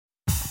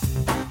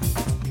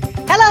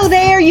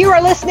You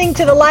are listening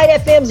to the Light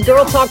FM's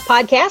Girl Talk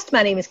podcast.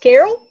 My name is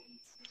Carol.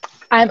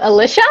 I'm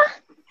Alicia.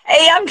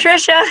 Hey, I'm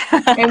Tricia.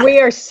 And we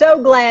are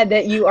so glad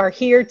that you are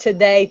here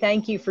today.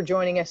 Thank you for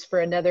joining us for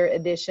another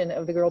edition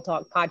of the Girl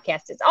Talk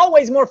podcast. It's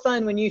always more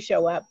fun when you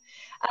show up.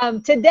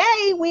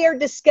 Today, we are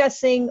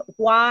discussing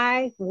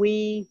why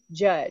we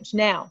judge.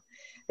 Now,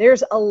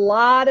 there's a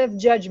lot of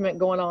judgment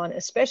going on,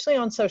 especially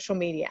on social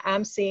media.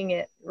 I'm seeing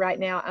it right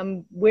now.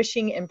 I'm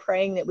wishing and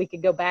praying that we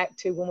could go back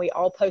to when we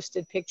all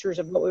posted pictures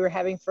of what we were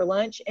having for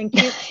lunch and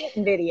cute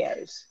kitten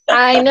videos.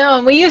 I know,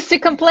 and we used to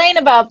complain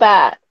about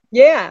that.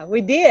 Yeah,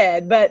 we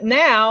did. But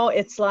now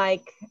it's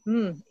like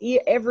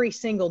every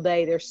single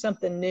day there's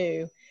something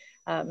new.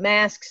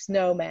 Masks,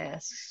 no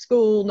masks,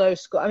 school, no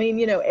school. I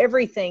mean,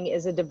 everything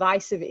is a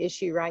divisive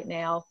issue right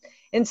now.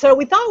 And so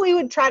we thought we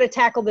would try to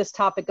tackle this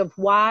topic of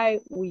why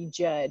we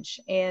judge.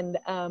 And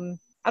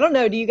I don't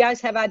know, do you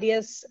guys have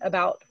ideas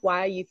about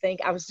why you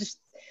think? I was just,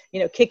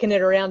 kicking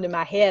it around in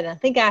my head. And I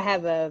think I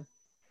have a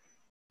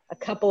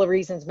couple of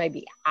reasons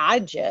maybe I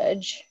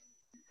judge.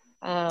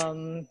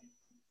 Well,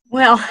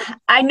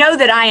 I know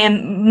that I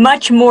am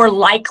much more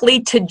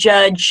likely to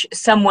judge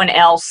someone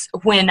else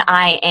when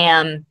I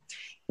am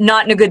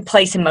not in a good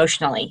place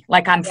emotionally.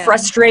 Like I'm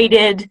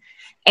frustrated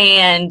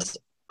and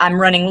I'm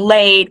running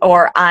late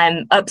or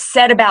I'm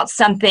upset about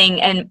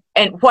something. And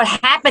what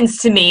happens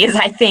to me is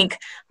I think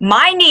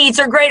my needs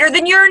are greater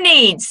than your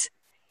needs.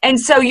 And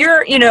so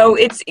you're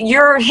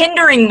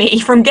hindering me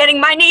from getting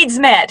my needs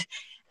met.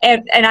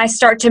 And I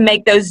start to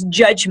make those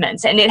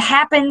judgments. And it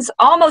happens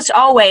almost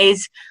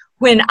always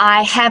when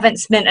I haven't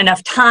spent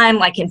enough time,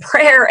 like in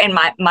prayer, and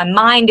my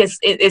mind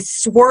is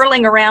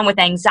swirling around with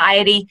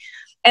anxiety.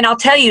 And I'll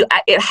tell you,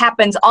 it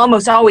happens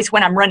almost always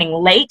when I'm running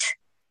late.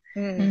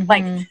 Mm-hmm.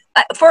 Like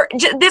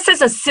this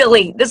is a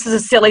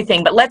silly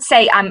thing, but let's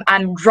say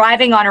I'm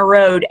driving on a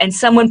road and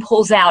someone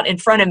pulls out in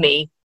front of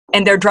me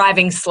and they're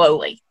driving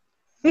slowly.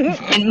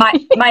 And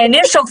my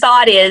initial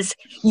thought is,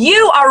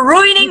 you are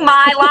ruining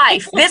my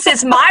life. This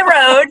is my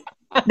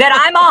road that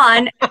I'm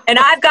on and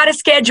I've got a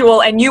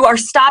schedule and you are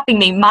stopping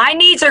me. My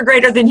needs are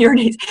greater than your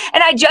needs.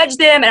 And I judge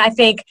them and I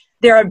think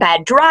they're a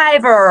bad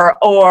driver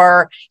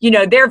or,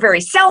 they're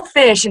very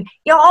selfish and,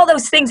 all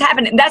those things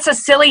happen. And that's a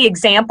silly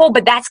example,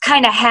 but that's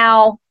kind of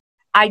how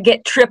I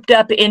get tripped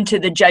up into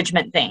the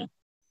judgment thing.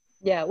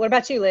 Yeah. What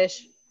about you,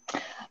 Lish?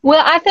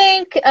 Well, I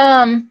think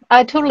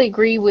I totally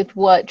agree with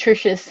what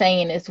Tricia is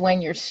saying is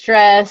when you're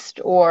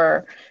stressed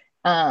or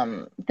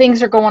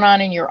things are going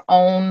on in your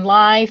own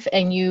life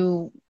and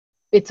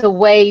it's a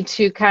way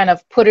to kind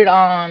of put it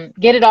on,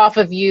 get it off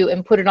of you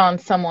and put it on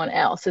someone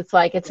else. It's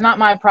like, it's not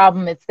my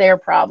problem, it's their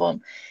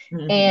problem.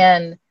 Mm-hmm.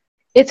 And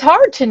it's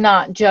hard to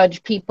not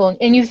judge people.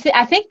 And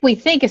I think we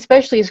think,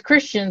 especially as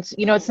Christians,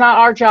 it's not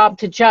our job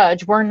to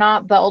judge. We're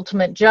not the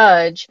ultimate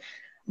judge.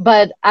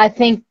 But I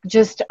think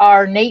just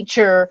our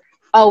nature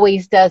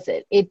always does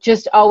it. It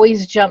just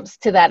always jumps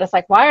to that. It's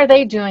like, why are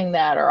they doing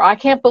that? Or I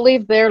can't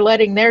believe they're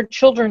letting their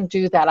children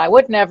do that. I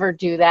would never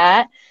do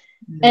that.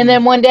 Mm-hmm. And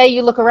then one day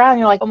you look around and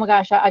you're like, oh my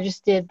gosh, I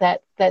just did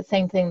that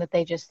same thing that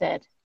they just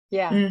said.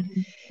 Yeah.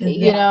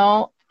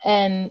 Mm-hmm.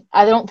 And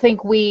I don't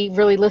think we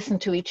really listen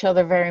to each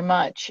other very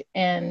much.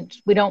 And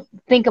we don't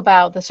think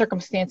about the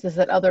circumstances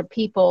that other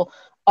people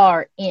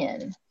are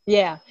in.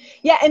 Yeah.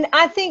 Yeah. And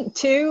I think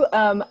too,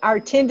 our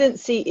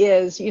tendency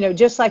is,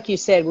 just like you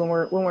said, when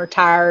we're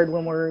tired,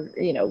 when we're,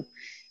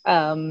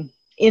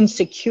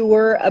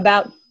 insecure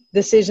about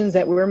decisions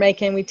that we're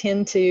making, we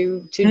tend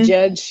to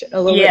judge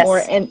a little bit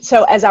more. And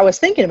so as I was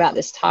thinking about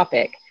this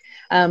topic,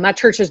 my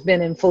church has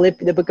been in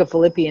the book of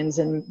Philippians.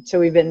 And so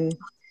we've been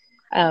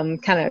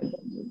kind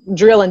of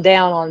drilling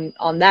down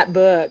on that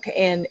book.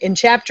 And in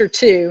chapter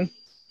 2,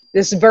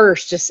 this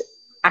verse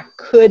I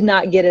could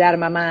not get it out of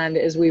my mind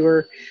as we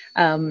were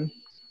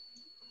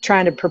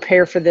trying to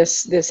prepare for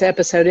this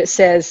episode. It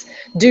says,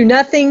 do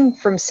nothing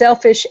from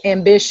selfish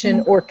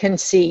ambition or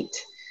conceit,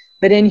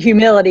 but in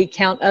humility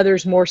count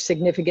others more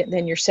significant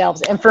than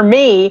yourselves. And for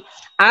me,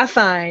 I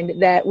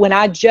find that when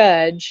I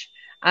judge,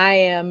 I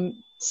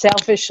am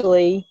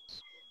selfishly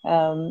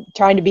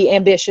trying to be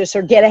ambitious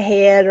or get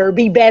ahead or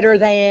be better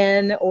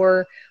than,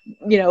 or,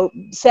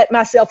 set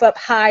myself up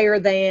higher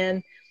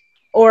than,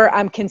 or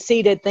I'm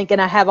conceited thinking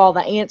I have all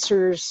the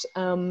answers,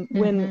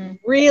 when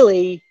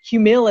really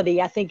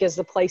humility, I think, is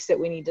the place that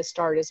we need to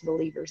start as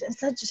believers.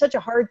 It's such a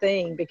hard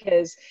thing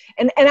because,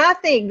 and I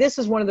think this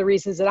is one of the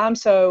reasons that I'm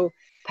so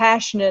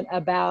passionate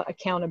about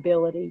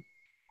accountability.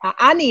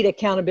 I need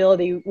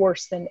accountability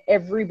worse than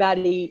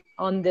everybody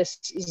on this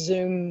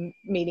Zoom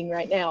meeting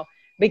right now,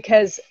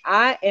 because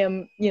I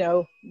am,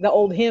 the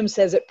old hymn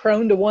says it,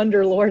 prone to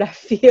wonder, Lord, I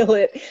feel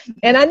it.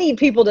 And I need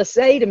people to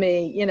say to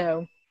me,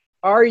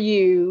 are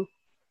you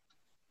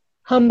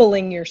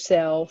humbling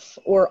yourself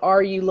or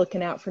are you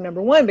looking out for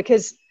number one?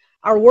 Because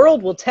our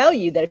world will tell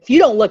you that if you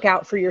don't look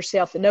out for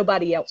yourself, then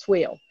nobody else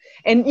will.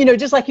 And,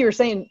 just like you were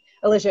saying,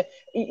 Alicia,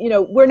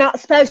 we're not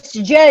supposed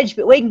to judge,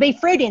 but we can be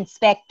fruit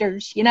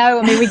inspectors. We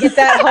get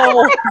that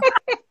whole,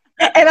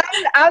 And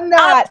I'm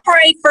not. I'll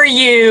pray for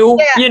you.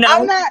 Yeah, you know,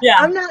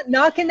 I'm not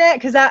knocking that,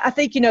 because I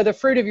think, the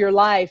fruit of your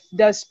life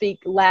does speak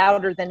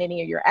louder than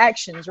any of your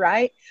actions,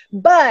 right?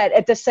 But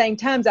at the same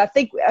time, I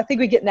think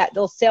we get in that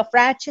little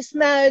self-righteous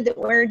mode that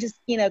we're just,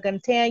 going to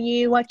tell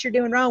you what you're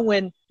doing wrong,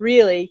 when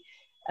really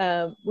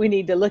we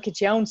need to look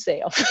at your own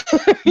self,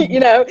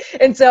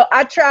 And so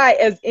I try,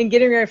 as in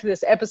getting ready for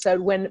this episode,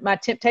 when my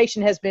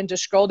temptation has been to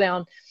scroll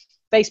down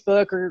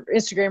Facebook or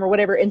Instagram or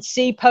whatever and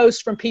see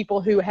posts from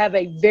people who have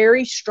a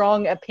very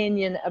strong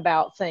opinion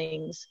about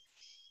things,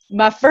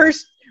 my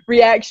first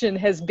reaction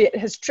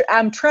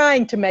I'm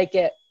trying to make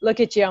it, look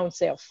at your own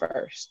self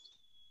first.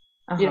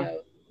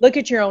 Look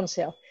at your own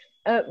self.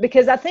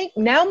 Because I think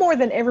now more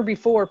than ever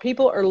before,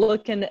 people are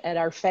looking at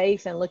our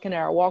faith and looking at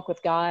our walk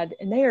with God,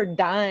 and they are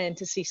dying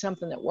to see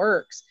something that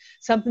works,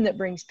 something that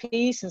brings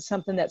peace, and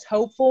something that's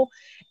hopeful.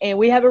 And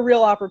we have a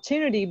real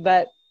opportunity,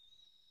 but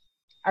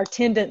our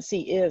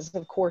tendency is,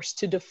 of course,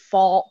 to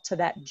default to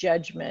that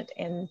judgment.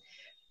 And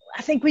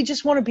I think we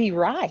just want to be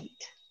right.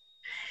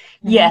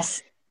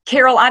 Yes.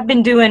 Carol, I've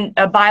been doing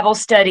a Bible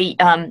study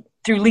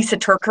through Lisa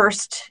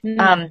Turkhurst.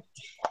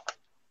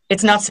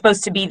 It's Not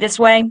Supposed to Be This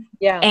Way.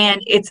 Yeah.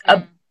 And it's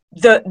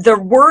the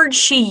word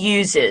she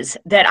uses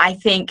that I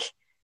think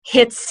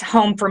hits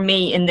home for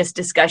me in this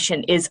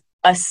discussion is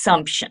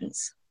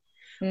assumptions.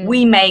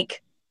 We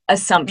make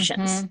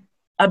assumptions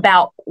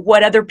about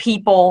what other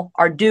people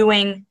are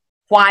doing,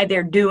 why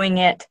they're doing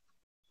it,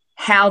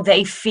 how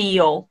they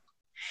feel.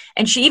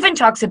 And she even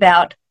talks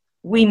about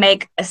we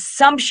make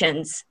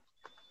assumptions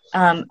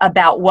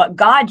about what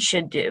God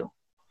should do.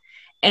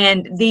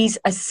 And these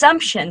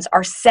assumptions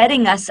are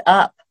setting us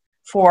up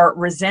for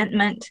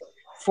resentment,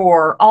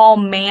 for all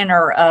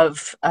manner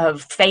of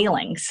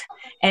failings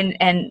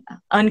and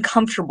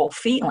uncomfortable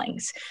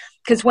feelings.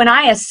 Because when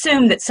I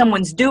assume that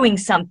someone's doing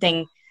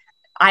something,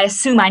 I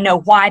assume I know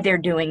why they're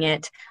doing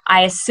it.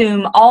 I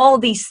assume all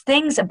these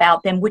things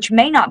about them, which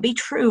may not be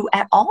true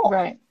at all.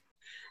 Right.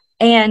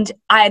 And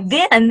I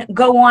then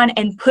go on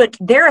and put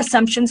their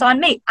assumptions on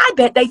me. I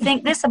bet they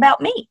think this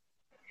about me.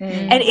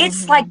 And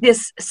it's like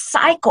this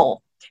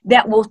cycle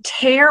that will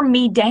tear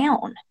me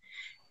down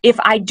if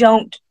I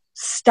don't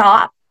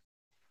stop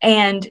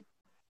and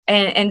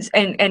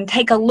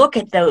take a look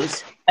at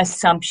those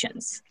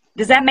assumptions.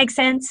 Does that make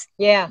sense?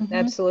 Yeah,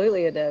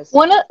 absolutely it does.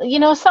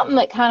 Something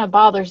that kind of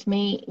bothers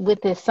me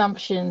with the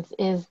assumptions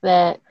is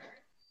that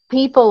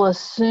people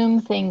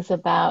assume things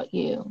about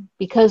you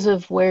because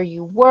of where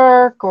you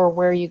work or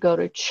where you go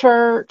to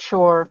church,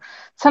 or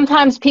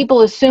sometimes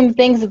people assume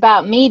things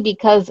about me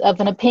because of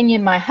an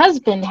opinion my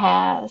husband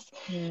has.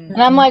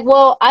 And I'm like,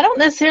 well, I don't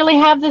necessarily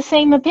have the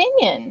same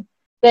opinion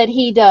that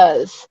he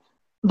does,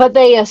 but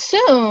they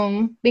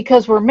assume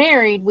because we're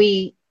married,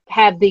 we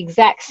have the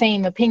exact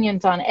same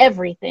opinions on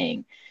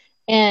everything.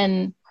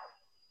 And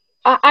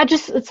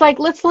it's like,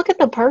 let's look at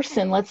the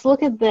person. Let's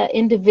look at the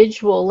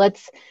individual.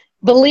 Let's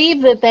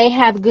believe that they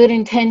have good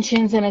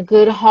intentions and a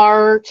good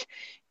heart.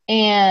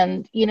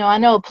 And, I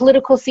know a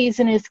political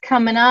season is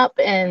coming up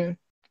and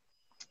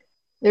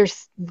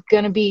there's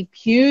going to be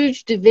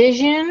huge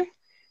division,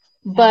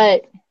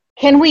 but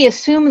can we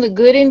assume the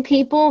good in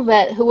people,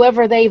 that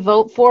whoever they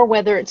vote for,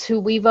 whether it's who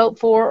we vote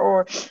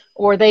for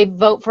or they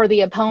vote for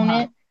the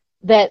opponent,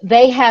 that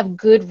they have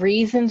good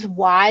reasons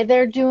why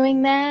they're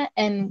doing that?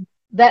 And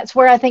that's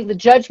where I think the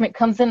judgment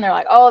comes in. They're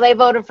like, oh, they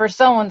voted for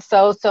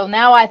so-and-so, so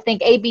now I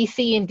think A, B,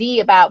 C, and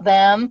D about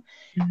them.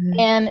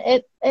 And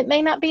it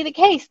may not be the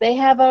case. They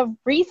have a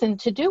reason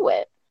to do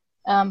it.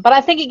 But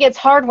I think it gets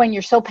hard when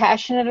you're so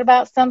passionate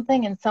about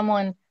something and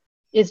someone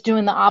is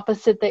doing the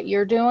opposite that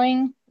you're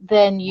doing,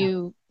 then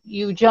you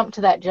jump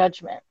to that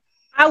judgment.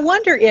 I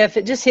wonder if,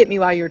 it just hit me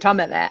while you were talking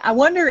about that, I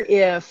wonder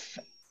if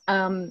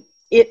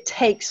it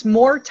takes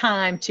more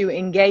time to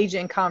engage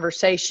in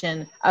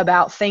conversation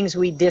about things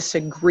we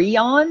disagree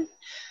on.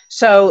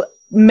 So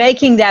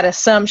making that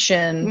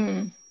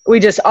assumption, we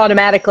just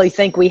automatically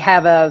think we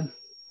have a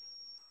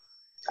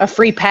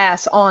free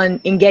pass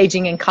on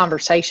engaging in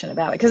conversation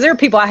about it. Because there are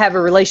people I have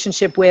a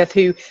relationship with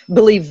who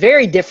believe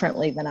very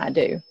differently than I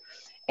do.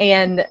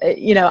 And,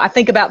 I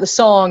think about the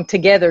song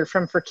Together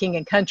from For King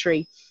and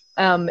Country.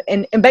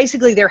 And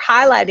basically they're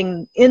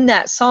highlighting in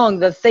that song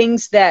the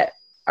things that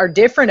are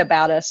different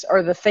about us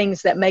are the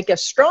things that make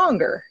us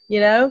stronger,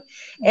 And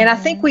I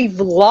think we've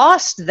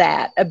lost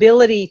that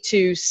ability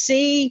to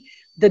see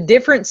the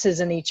differences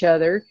in each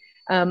other.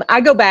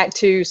 I go back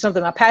to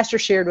something my pastor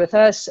shared with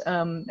us,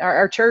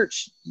 our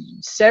church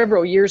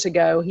several years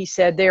ago. He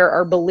said there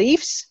are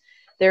beliefs,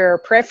 there are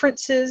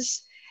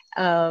preferences,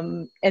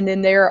 and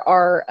then there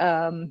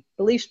are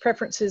beliefs,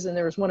 preferences, and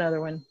there was one other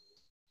one.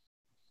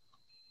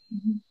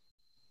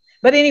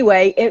 But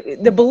anyway,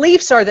 the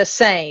beliefs are the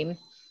same,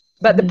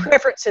 but the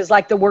preferences,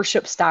 like the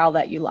worship style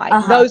that you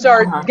like, those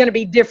are going to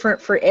be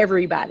different for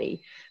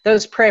everybody.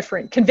 Those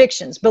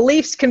convictions,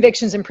 beliefs,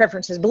 convictions, and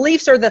preferences.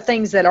 Beliefs are the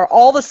things that are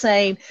all the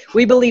same.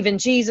 We believe in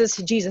Jesus.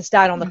 Jesus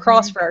died on the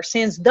cross for our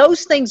sins.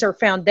 Those things are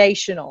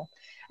foundational.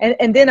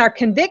 And then our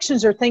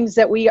convictions are things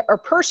that we are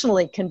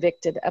personally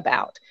convicted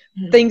about,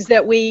 things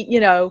that we,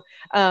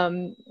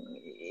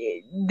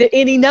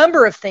 any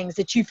number of things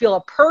that you feel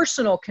a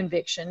personal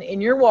conviction in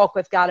your walk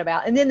with God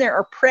about. And then there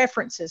are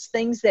preferences,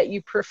 things that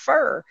you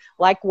prefer,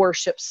 like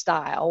worship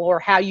style or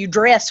how you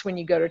dress when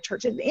you go to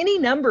church, any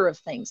number of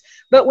things.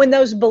 But when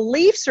those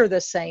beliefs are the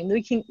same,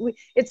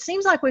 it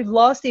seems like we've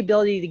lost the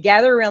ability to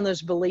gather around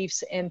those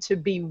beliefs and to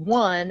be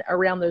one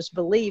around those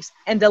beliefs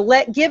and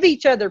to give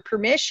each other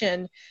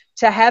permission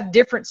to have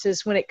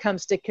differences when it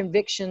comes to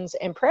convictions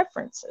and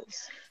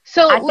preferences.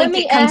 So I think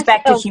it comes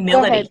back to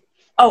humility.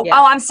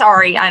 I'm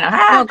sorry. I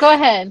know. No, go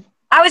ahead.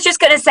 I was just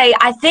going to say,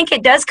 I think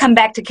it does come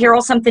back to,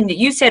 Carol, something that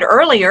you said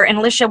earlier, and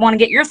Alicia, I want to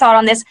get your thought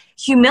on this.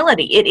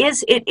 Humility. It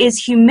is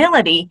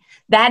humility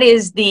that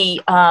is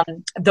the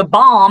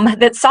balm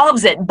that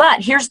solves it.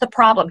 But here's the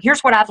problem.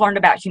 Here's what I've learned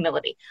about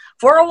humility.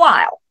 For a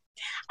while,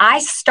 I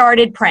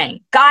started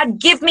praying, God,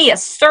 give me a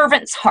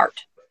servant's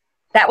heart.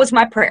 That was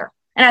my prayer.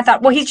 And I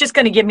thought, well, he's just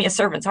going to give me a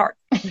servant's heart.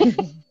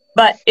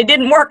 But it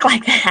didn't work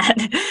like that.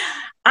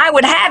 I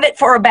would have it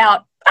for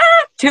about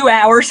 2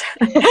 hours,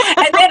 and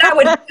then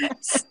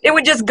it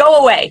would just go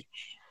away,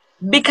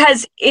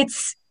 because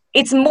it's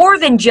more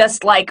than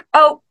just like,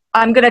 oh,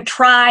 I'm going to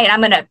try and I'm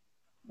going to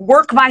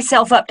work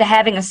myself up to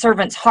having a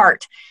servant's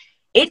heart.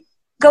 It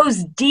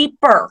goes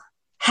deeper.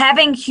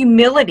 Having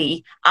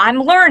humility, I'm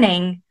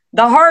learning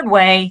the hard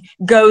way,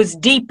 goes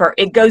deeper.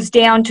 It goes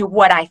down to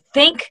what I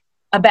think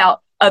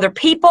about other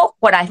people,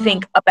 what I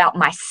think about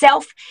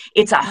myself.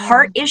 It's a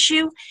heart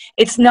issue.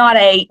 It's not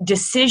a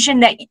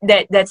decision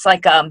that's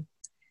like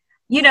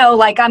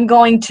like I'm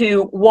going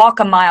to walk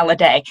a mile a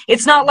day.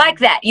 It's not like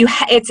that.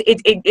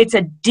 It's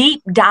a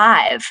deep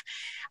dive,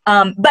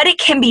 but it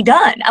can be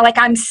done. Like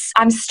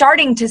I'm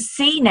starting to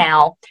see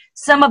now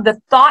some of the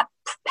thought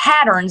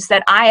patterns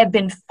that I have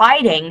been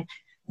fighting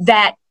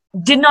that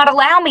did not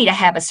allow me to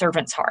have a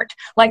servant's heart.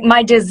 Like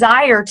my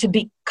desire to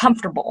be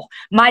comfortable,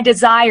 my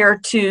desire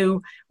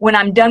to, when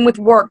I'm done with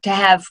work, to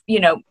have,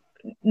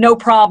 no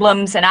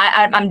problems. And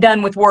I'm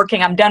done with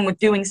working. I'm done with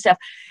doing stuff.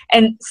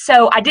 And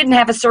so I didn't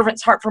have a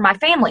servant's heart for my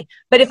family.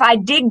 But if I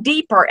dig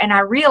deeper and I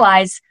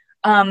realize,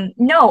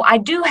 no,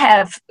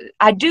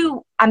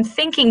 I'm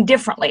thinking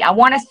differently. I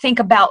want to think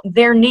about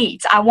their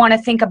needs. I want to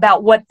think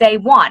about what they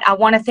want. I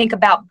want to think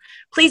about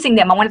pleasing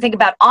them. I want to think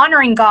about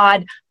honoring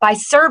God by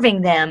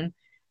serving them.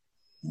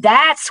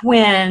 That's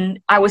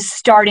when I was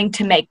starting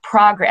to make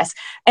progress.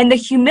 And the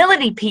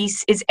humility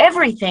piece is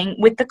everything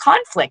with the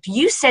conflict.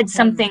 You said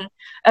something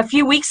a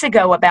few weeks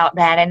ago about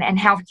that, and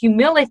how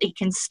humility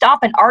can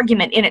stop an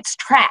argument in its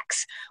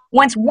tracks.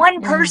 Once one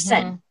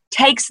person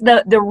takes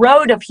the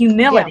road of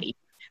humility,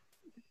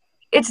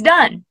 it's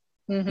done.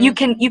 You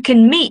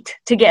can meet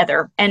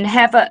together and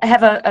have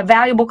a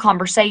valuable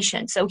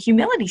conversation. So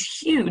humility is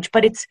huge,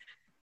 but it's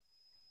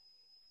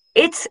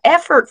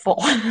effortful.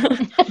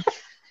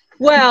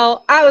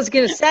 Well, I was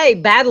going to say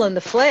battling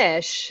the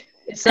flesh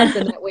is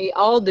something that we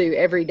all do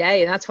every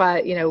day. And that's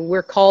why,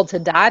 we're called to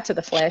die to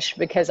the flesh,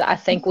 because I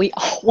think we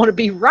all want to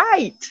be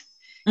right.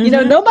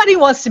 Nobody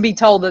wants to be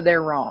told that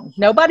they're wrong.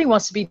 Nobody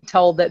wants to be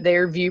told that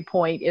their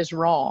viewpoint is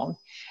wrong.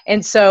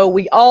 And so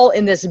we all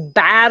in this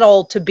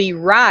battle to be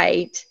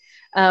right.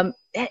 And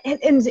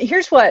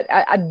here's what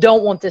I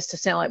don't want this to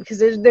sound like, because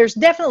there's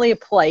definitely a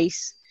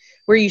place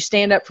where you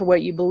stand up for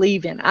what you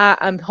believe in.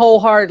 I'm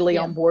wholeheartedly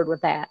on board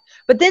with that.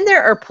 But then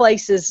there are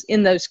places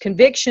in those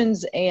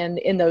convictions and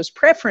in those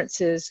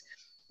preferences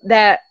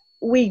that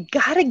we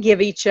got to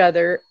give each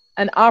other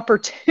an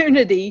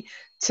opportunity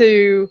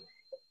to,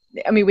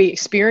 we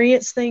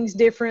experience things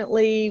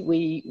differently.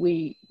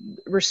 We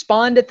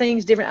respond to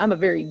things different. I'm a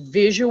very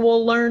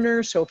visual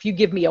learner. So if you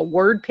give me a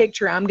word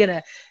picture, I'm going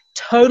to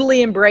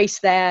totally embrace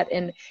that.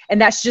 And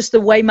that's just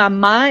the way my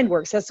mind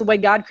works. That's the way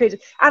God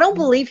created. I don't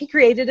believe he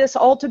created us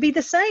all to be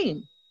the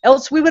same.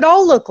 Else we would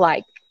all look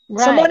like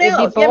someone else.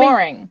 It'd be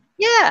boring.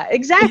 Yeah,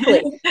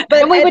 exactly.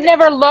 But we would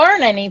never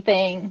learn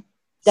anything.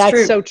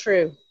 That's so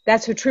true.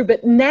 That's so true.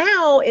 But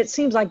now it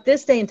seems like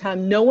this day and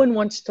time, no one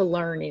wants to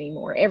learn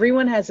anymore.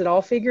 Everyone has it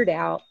all figured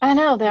out. I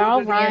know. They're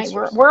all right.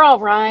 We're all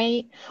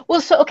right.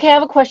 Well, I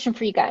have a question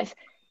for you guys.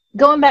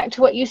 Going back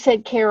to what you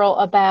said, Carol,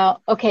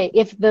 about,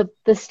 if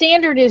the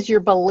standard is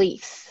your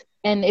beliefs,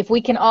 and if we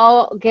can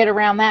all get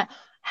around that,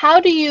 how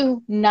do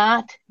you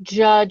not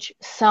judge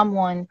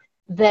someone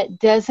that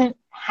doesn't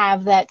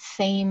have that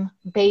same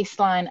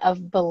baseline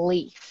of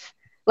belief?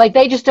 Like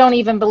they just don't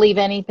even believe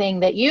anything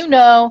that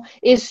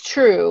is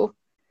true.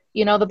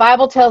 The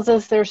Bible tells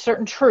us there's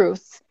certain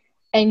truths,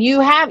 and you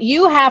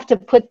have to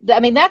put,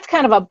 that's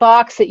kind of a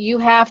box that you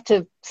have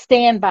to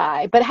stand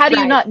by. But how do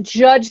you not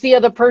judge the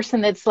other person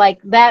that's like,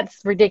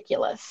 that's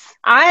ridiculous?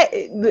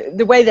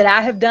 The way that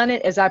I have done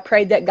it is I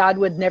prayed that God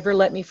would never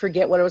let me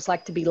forget what it was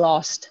like to be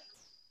lost.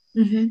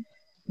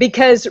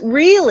 Because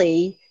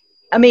really,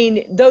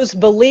 those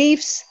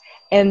beliefs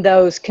and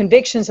those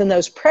convictions and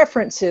those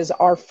preferences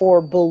are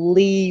for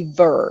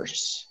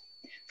believers.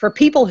 For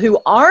people who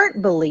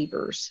aren't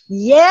believers,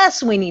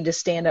 yes, we need to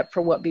stand up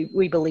for what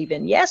we believe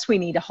in. Yes, we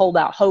need to hold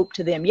out hope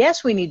to them.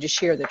 Yes, we need to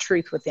share the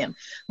truth with them.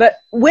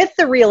 But with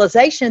the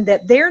realization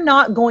that they're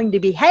not going to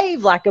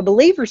behave like a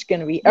believer's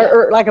going to be,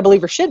 or like a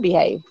believer should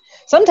behave.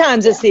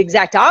 Sometimes it's the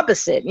exact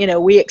opposite. You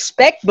know, we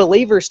expect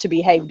believers to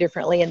behave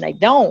differently and they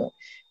don't,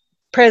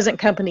 present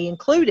company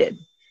included.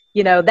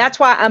 You know, that's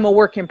why I'm a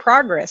work in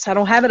progress. I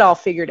don't have it all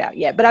figured out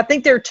yet. But I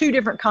think there are two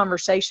different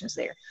conversations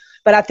there.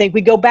 But I think we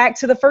go back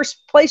to the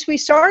first place we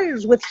started,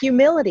 was with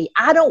humility.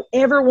 I don't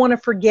ever want to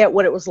forget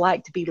what it was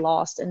like to be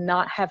lost and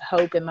not have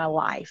hope in my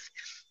life.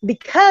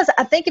 Because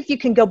I think if you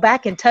can go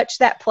back and touch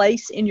that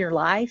place in your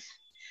life,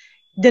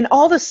 then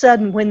all of a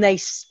sudden when they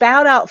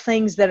spout out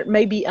things that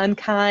may be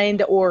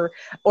unkind or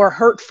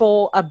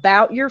hurtful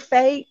about your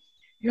faith,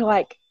 you're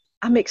like,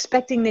 I'm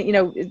expecting that, you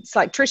know, it's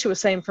like Tricia was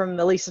saying from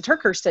the Lisa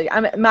Turker study.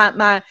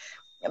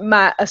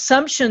 My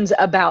assumptions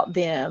about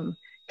them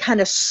kind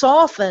of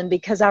soften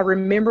because I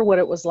remember what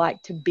it was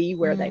like to be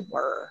where they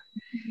were.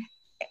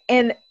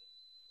 And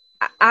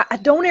I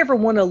don't ever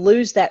want to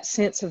lose that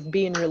sense of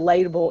being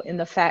relatable in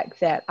the fact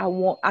that I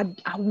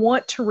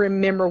want to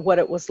remember what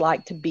it was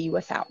like to be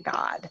without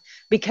God.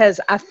 Because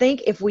I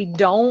think if we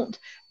don't,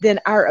 then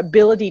our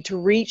ability to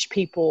reach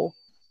people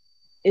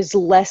is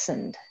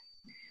lessened.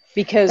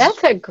 Because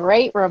that's a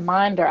great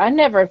reminder. I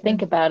never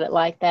think about it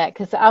like that,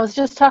 because I was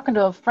just talking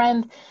to a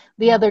friend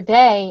the other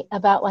day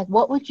about, like,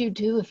 what would you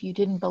do if you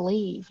didn't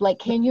believe? Like,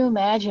 can you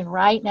imagine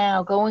right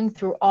now going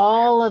through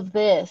all of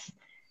this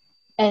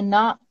and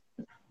not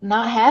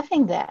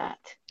having that?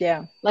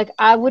 Yeah. Like,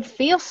 I would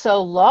feel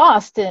so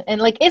lost. And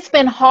like, it's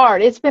been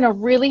hard. It's been a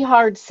really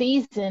hard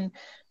season,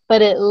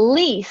 but at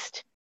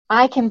least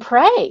I can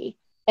pray.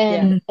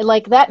 And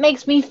like, that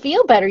makes me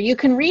feel better. You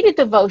can read a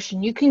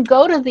devotion. You can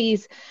go to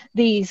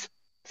these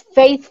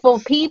faithful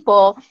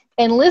people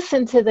and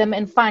listen to them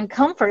and find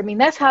comfort. I mean,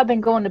 that's how I've been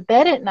going to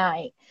bed at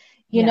night.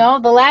 You know,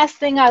 the last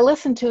thing I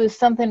listen to is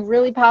something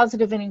really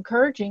positive and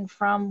encouraging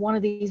from one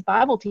of these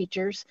Bible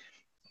teachers,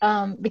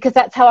 because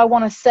that's how I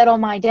want to settle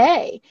my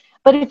day.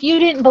 But if you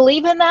didn't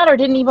believe in that or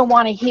didn't even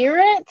want to hear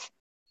it,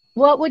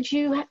 what would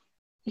you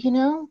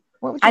know?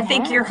 I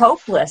think you're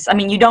hopeless. I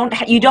mean, you don't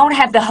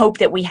have the hope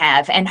that we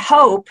have, and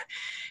hope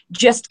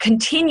just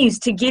continues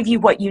to give you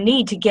what you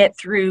need to get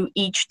through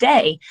each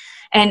day.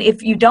 And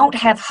if you don't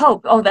have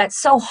hope, oh, that's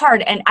so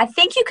hard. And I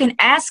think you can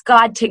ask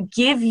God to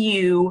give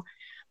you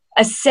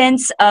a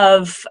sense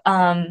of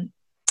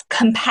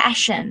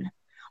compassion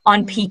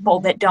on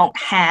people that don't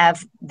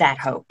have that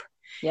hope.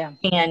 Yeah.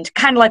 And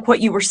kind of like what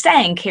you were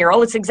saying,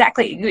 Carol, it's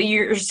exactly,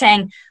 you're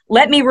saying,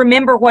 let me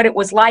remember what it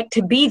was like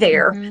to be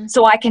there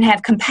so I can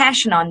have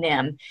compassion on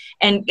them.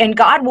 And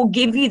God will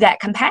give you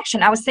that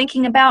compassion. I was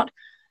thinking about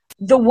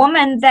the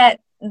woman that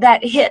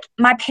hit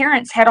my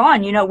parents head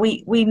on. You know,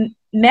 we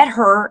met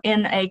her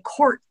in a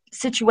court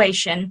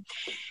situation,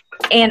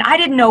 and I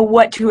didn't know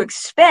what to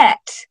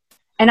expect.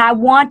 And I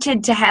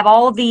wanted to have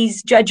all of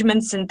these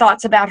judgments and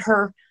thoughts about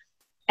her.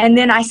 And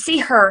then I see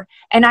her,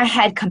 and I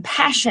had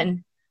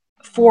compassion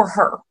for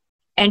her,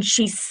 and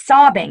she's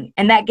sobbing,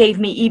 and that gave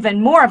me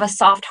even more of a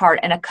soft heart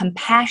and a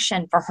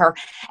compassion for her.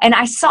 And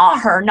I saw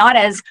her not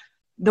as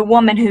the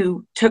woman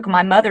who took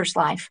my mother's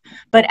life,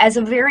 but as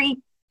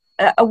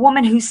a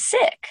woman who's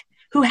sick,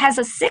 who has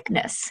a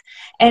sickness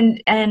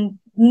and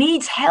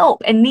needs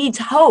help and needs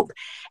hope.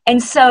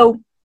 And so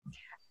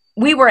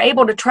we were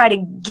able to try to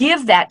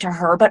give that to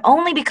her, but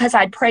only because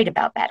I'd prayed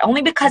about that,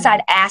 only because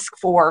I'd asked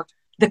for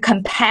the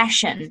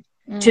compassion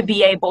to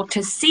be able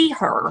to see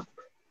her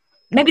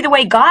maybe the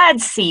way God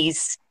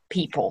sees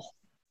people.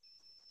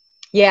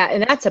 Yeah,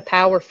 and that's a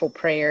powerful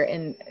prayer,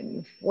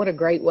 and what a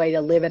great way to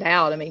live it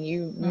out. I mean,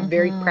 you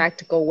very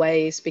practical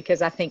ways,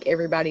 because I think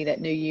everybody that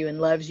knew you and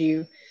loves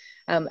you,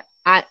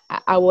 I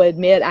will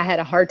admit I had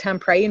a hard time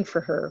praying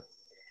for her.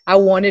 I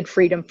wanted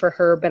freedom for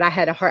her, but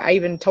I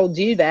even told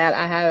you that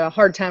I had a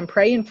hard time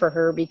praying for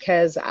her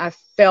because I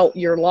felt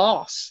your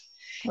loss.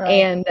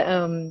 Right.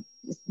 And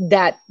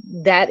that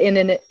in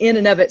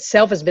and of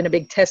itself has been a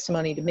big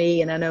testimony to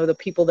me, and I know the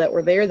people that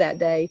were there that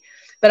day.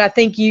 But I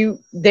think you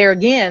there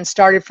again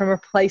started from a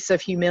place of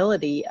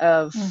humility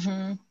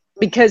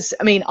because,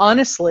 I mean,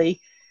 honestly,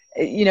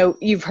 you know,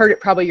 you've heard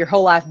it probably your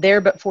whole life,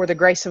 there but for the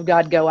grace of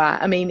God go I.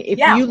 I mean, if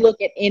you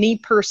look at any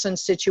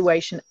person's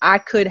situation, I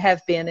could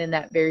have been in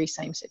that very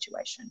same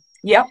situation.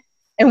 Yep.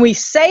 And we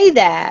say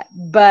that,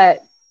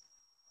 but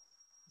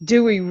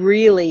do we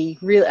really,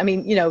 I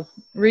mean, you know,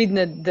 reading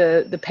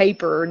the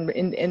paper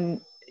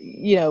and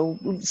you know,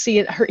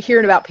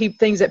 hearing about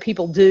things that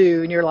people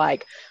do, and you're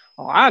like,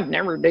 oh, I'd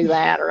never do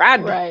that, or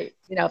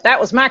you know, if that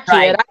was my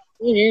kid,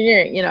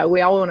 you know, we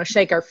all want to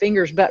shake our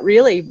fingers, but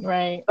really,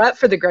 but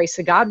for the grace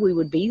of God, we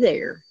would be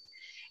there.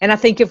 And I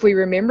think if we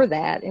remember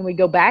that and we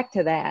go back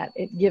to that,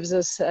 it gives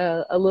us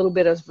a little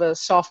bit of a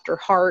softer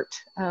heart.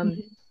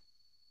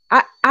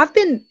 I've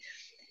been,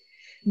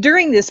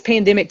 during this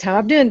pandemic time,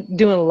 I've been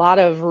doing a lot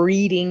of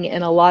reading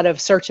and a lot of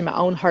searching my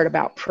own heart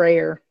about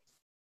prayer.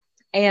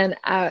 And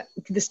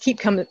this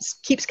keeps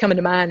coming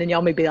to mind, and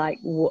y'all may be like,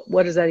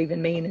 what does that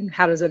even mean? And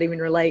how does that even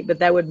relate? But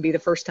that wouldn't be the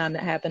first time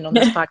that happened on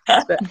this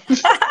podcast. But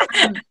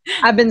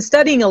I've been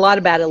studying a lot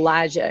about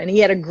Elijah, and he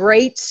had a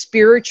great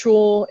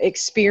spiritual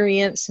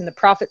experience, and the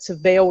prophets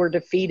of Baal were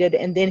defeated.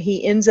 And then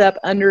he ends up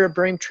under a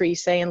broom tree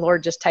saying,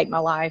 Lord, just take my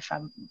life.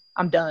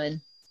 I'm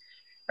done.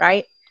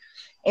 Right.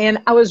 And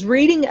I was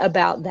reading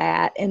about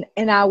that, and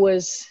I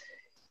was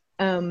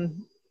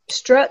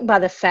struck by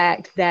the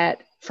fact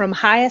that from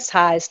highest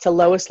highs to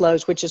lowest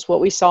lows, which is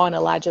what we saw in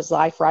Elijah's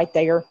life right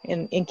there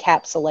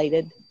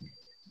encapsulated,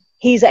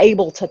 he's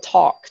able to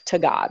talk to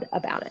God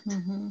about it.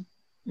 Mm-hmm.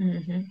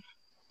 Mm-hmm.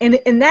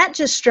 And that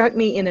just struck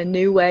me in a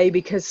new way,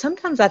 because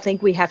sometimes I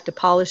think we have to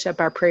polish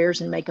up our prayers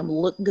and make them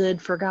look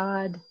good for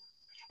God.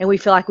 And we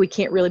feel like we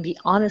can't really be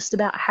honest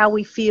about how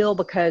we feel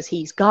because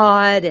he's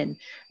God, and,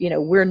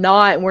 we're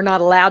not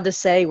allowed to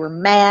say we're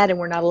mad, and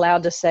we're not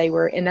allowed to say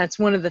and that's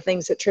one of the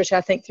things that, Tricia,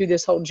 I think through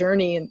this whole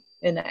journey and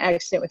in the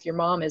accident with your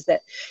mom, is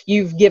that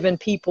you've given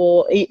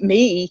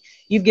me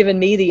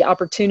the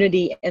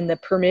opportunity and the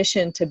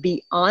permission to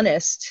be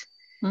honest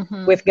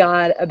mm-hmm. with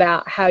God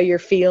about how you're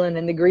feeling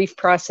and the grief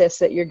process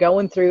that you're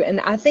going through. And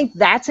I think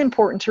that's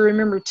important to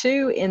remember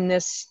too, in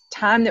this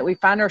time that we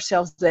find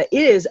ourselves, that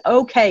it is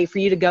okay for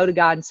you to go to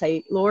God and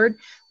say, Lord,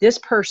 this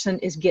person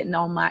is getting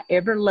on my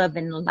ever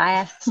loving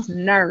last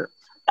nerve.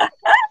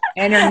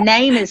 And her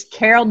name is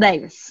Carol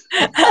Davis.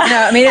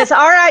 It's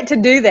all right to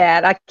do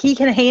that. He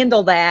can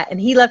handle that.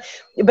 And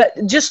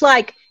but just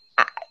like,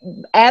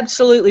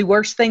 absolutely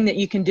worst thing that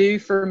you can do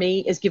for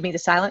me is give me the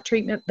silent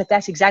treatment. But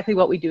that's exactly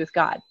what we do with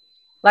God.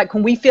 Like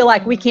when we feel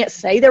like we can't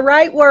say the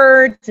right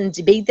words and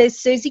to be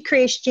this Susie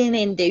Christian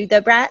and do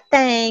the right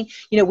thing,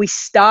 we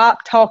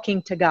stop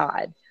talking to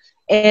God.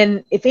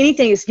 And if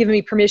anything, it's given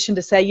me permission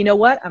to say, you know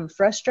what? I'm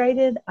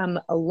frustrated. I'm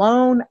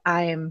alone.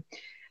 I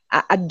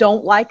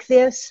don't like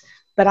this.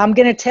 But I'm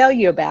going to tell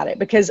you about it,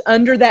 because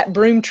under that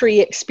broom tree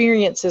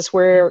experience is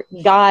where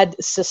God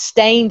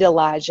sustained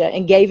Elijah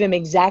and gave him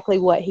exactly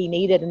what he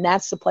needed. And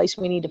that's the place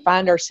we need to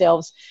find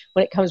ourselves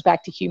when it comes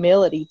back to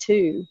humility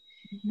too,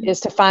 mm-hmm. is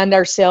to find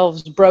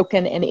ourselves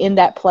broken and in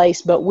that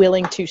place, but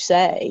willing to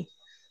say,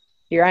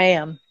 here I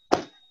am,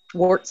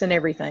 warts and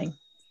everything.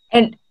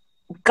 And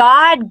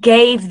God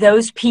gave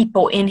those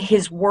people in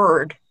his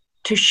word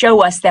to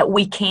show us that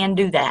we can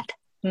do that.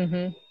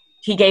 Mm-hmm.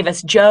 He gave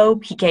us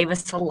Job. He gave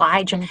us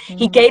Elijah. Mm-hmm.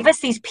 He gave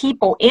us these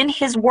people in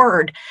his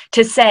word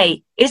to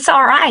say, it's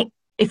all right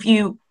if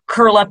you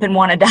curl up and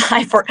want to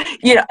die for,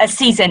 a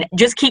season.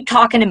 Just keep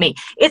talking to me.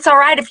 It's all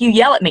right if you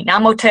yell at me. Now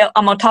I'm going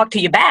to talk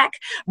to you back,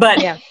 but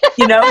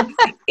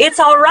it's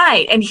all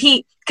right. And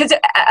because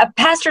a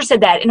pastor said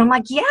that, and I'm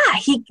like,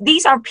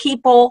 these are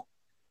people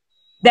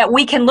that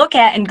we can look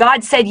at. And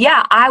God said,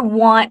 I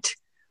want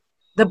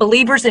the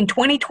believers in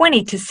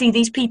 2020 to see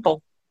these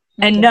people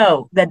and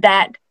know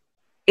that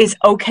is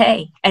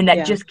okay, and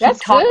that just keep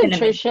talking to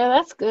me. Tricia,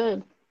 that's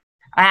good.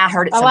 I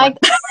heard it somewhere.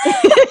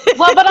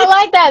 But I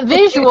like that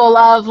visual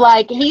of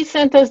like he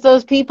sent us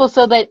those people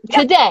so that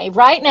today,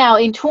 right now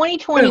in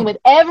 2020, with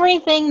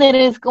everything that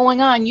is going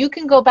on, you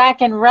can go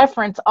back and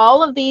reference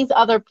all of these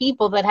other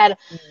people that had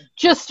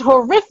just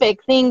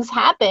horrific things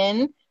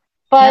happen,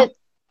 but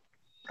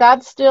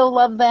God still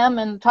loved them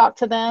and talked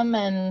to them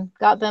and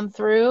got them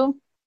through.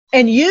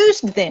 And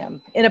used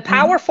them in a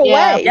powerful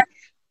way. Yeah.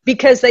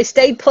 Because they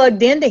stayed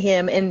plugged into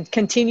him and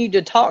continued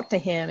to talk to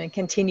him and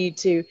continued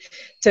to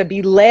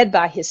be led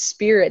by his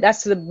spirit.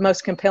 That's the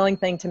most compelling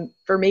thing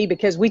for me,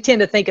 because we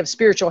tend to think of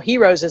spiritual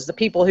heroes as the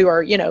people who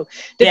are,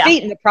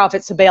 defeating the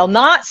prophets of Baal,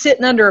 not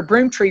sitting under a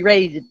broom tree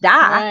ready to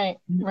die.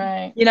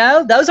 Right.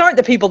 Those aren't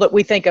the people that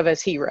we think of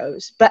as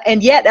heroes.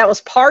 And yet that was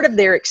part of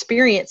their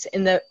experience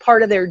and the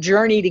part of their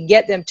journey to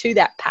get them to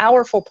that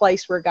powerful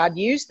place where God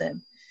used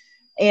them.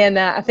 And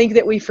I think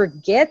that we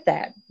forget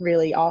that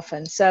really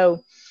often.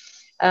 So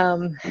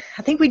I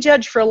think we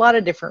judge for a lot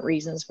of different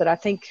reasons, but I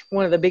think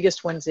one of the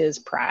biggest ones is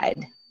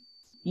pride.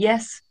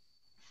 Yes.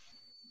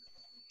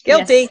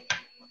 Guilty.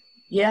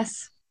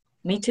 Yes.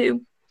 Me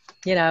too.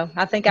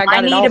 I think I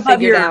got it all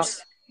figured out.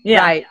 Yeah.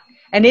 Right.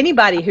 And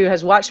anybody who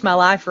has watched my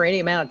life for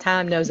any amount of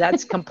time knows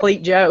that's a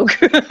complete joke,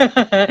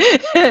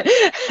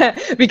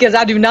 because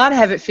I do not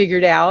have it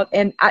figured out,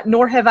 and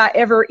nor have I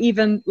ever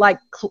even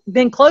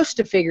been close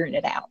to figuring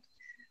it out.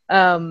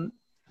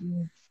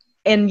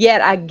 And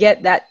yet I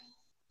get that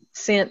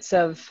sense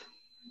of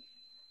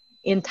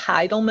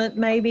entitlement,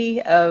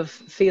 maybe, of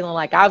feeling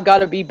like I've got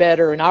to be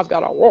better and I've got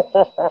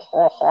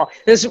to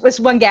this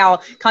one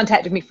gal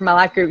contacted me from my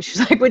life group. She's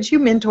like, would you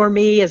mentor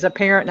me as a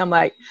parent? And I'm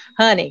like,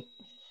 honey,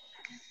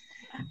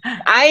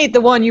 I ain't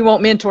the one you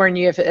want mentoring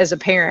you as a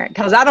parent,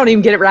 because I don't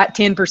even get it right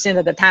 10%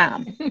 of the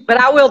time. But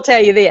I will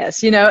tell you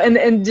this,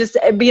 and just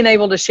being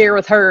able to share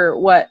with her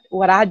what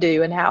I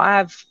do and how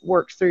I've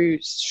worked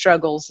through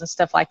struggles and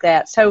stuff like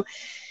that. So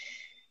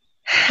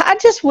I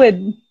just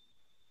would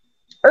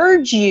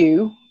urge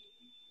you,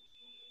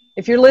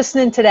 if you're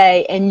listening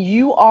today and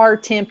you are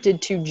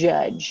tempted to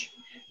judge,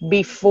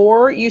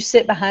 before you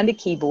sit behind a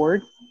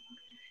keyboard,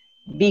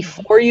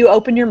 before you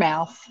open your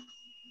mouth,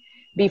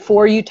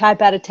 before you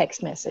type out a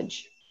text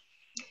message,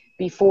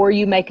 before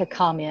you make a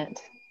comment,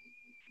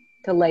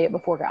 to lay it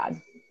before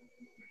God.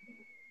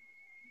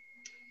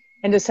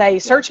 And to say,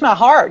 search my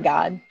heart,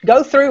 God.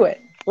 Go through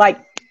it. Like,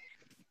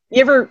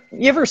 you ever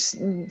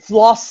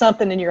lost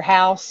something in your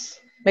house,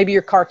 maybe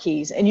your car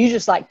keys, and you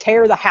just like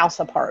tear the house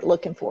apart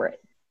looking for it?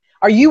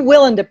 Are you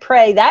willing to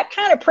pray that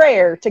kind of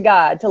prayer to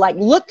God, to like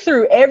look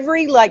through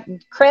every like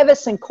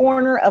crevice and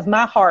corner of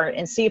my heart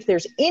and see if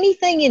there's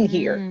anything in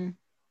here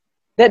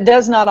that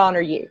does not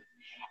honor you?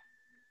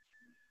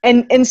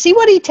 And see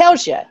what he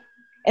tells you.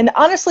 And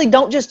honestly,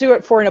 don't just do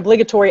it for an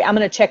obligatory, I'm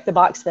going to check the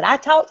box that I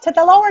talked to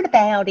the Lord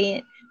about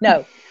it.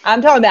 No,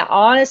 I'm talking about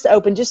honest,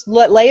 open, just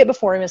lay it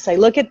before him and say,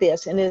 look at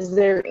this. And is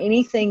there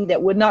anything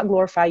that would not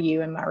glorify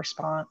you in my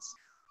response?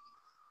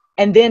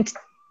 And then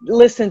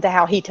listen to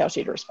how he tells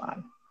you to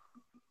respond.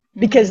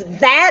 Because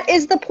that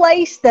is the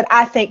place that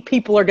I think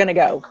people are going to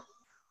go,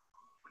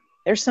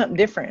 there's something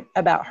different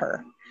about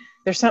her.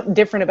 There's something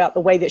different about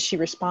the way that she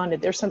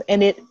responded.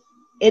 And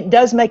it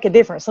does make a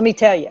difference. Let me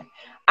tell you,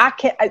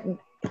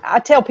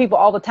 I tell people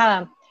all the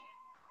time,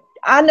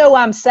 I know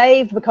I'm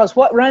saved because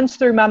what runs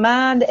through my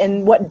mind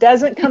and what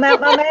doesn't come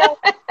out my mouth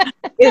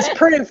is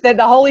proof that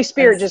the Holy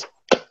Spirit just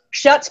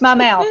shuts my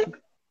mouth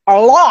a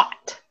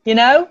lot, you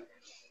know?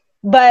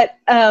 But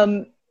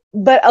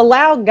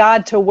allow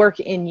God to work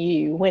in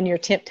you when your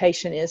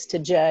temptation is to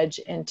judge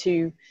and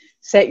to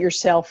set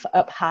yourself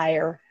up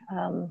higher.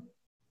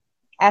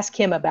 Ask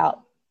him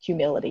about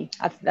humility.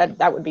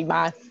 That would be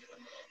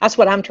that's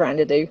what I'm trying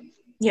to do.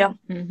 Yeah.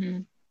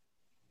 Mm-hmm.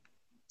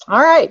 All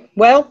right.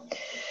 Well,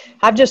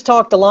 I've just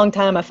talked a long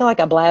time. I feel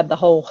like I blabbed the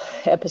whole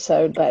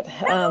episode, but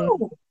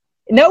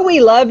no, we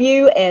love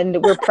you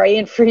and we're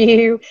praying for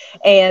you.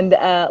 And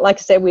like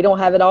I said, we don't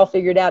have it all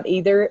figured out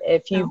either.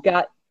 If you've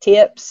got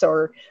tips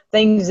or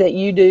things that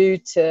you do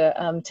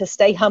to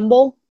stay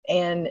humble,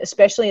 and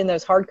especially in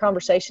those hard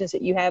conversations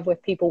that you have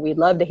with people, we'd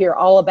love to hear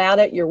all about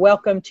it. You're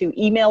welcome to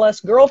email us,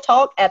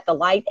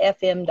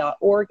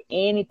 girltalk@thelightfm.org,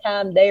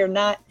 anytime, day or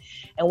night.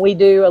 And we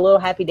do a little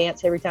happy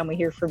dance every time we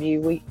hear from you.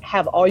 We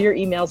have all your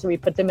emails and we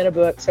put them in a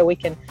book so we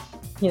can,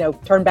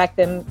 turn back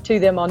to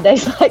them on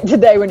days like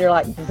today when you're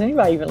like, does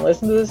anybody even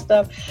listen to this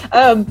stuff?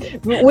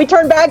 We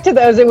turn back to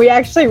those and we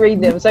actually read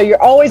them. So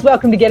you're always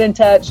welcome to get in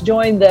touch.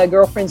 Join the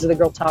Girlfriends of the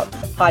Girl Talk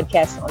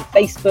podcast on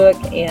Facebook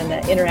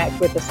and interact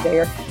with us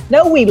there.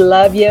 No, we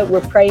love you. We're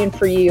praying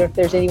for you. If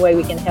there's any way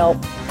we can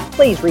help,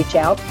 please reach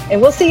out.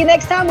 And we'll see you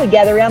next time we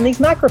gather around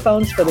these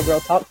microphones for the Girl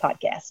Talk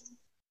podcast.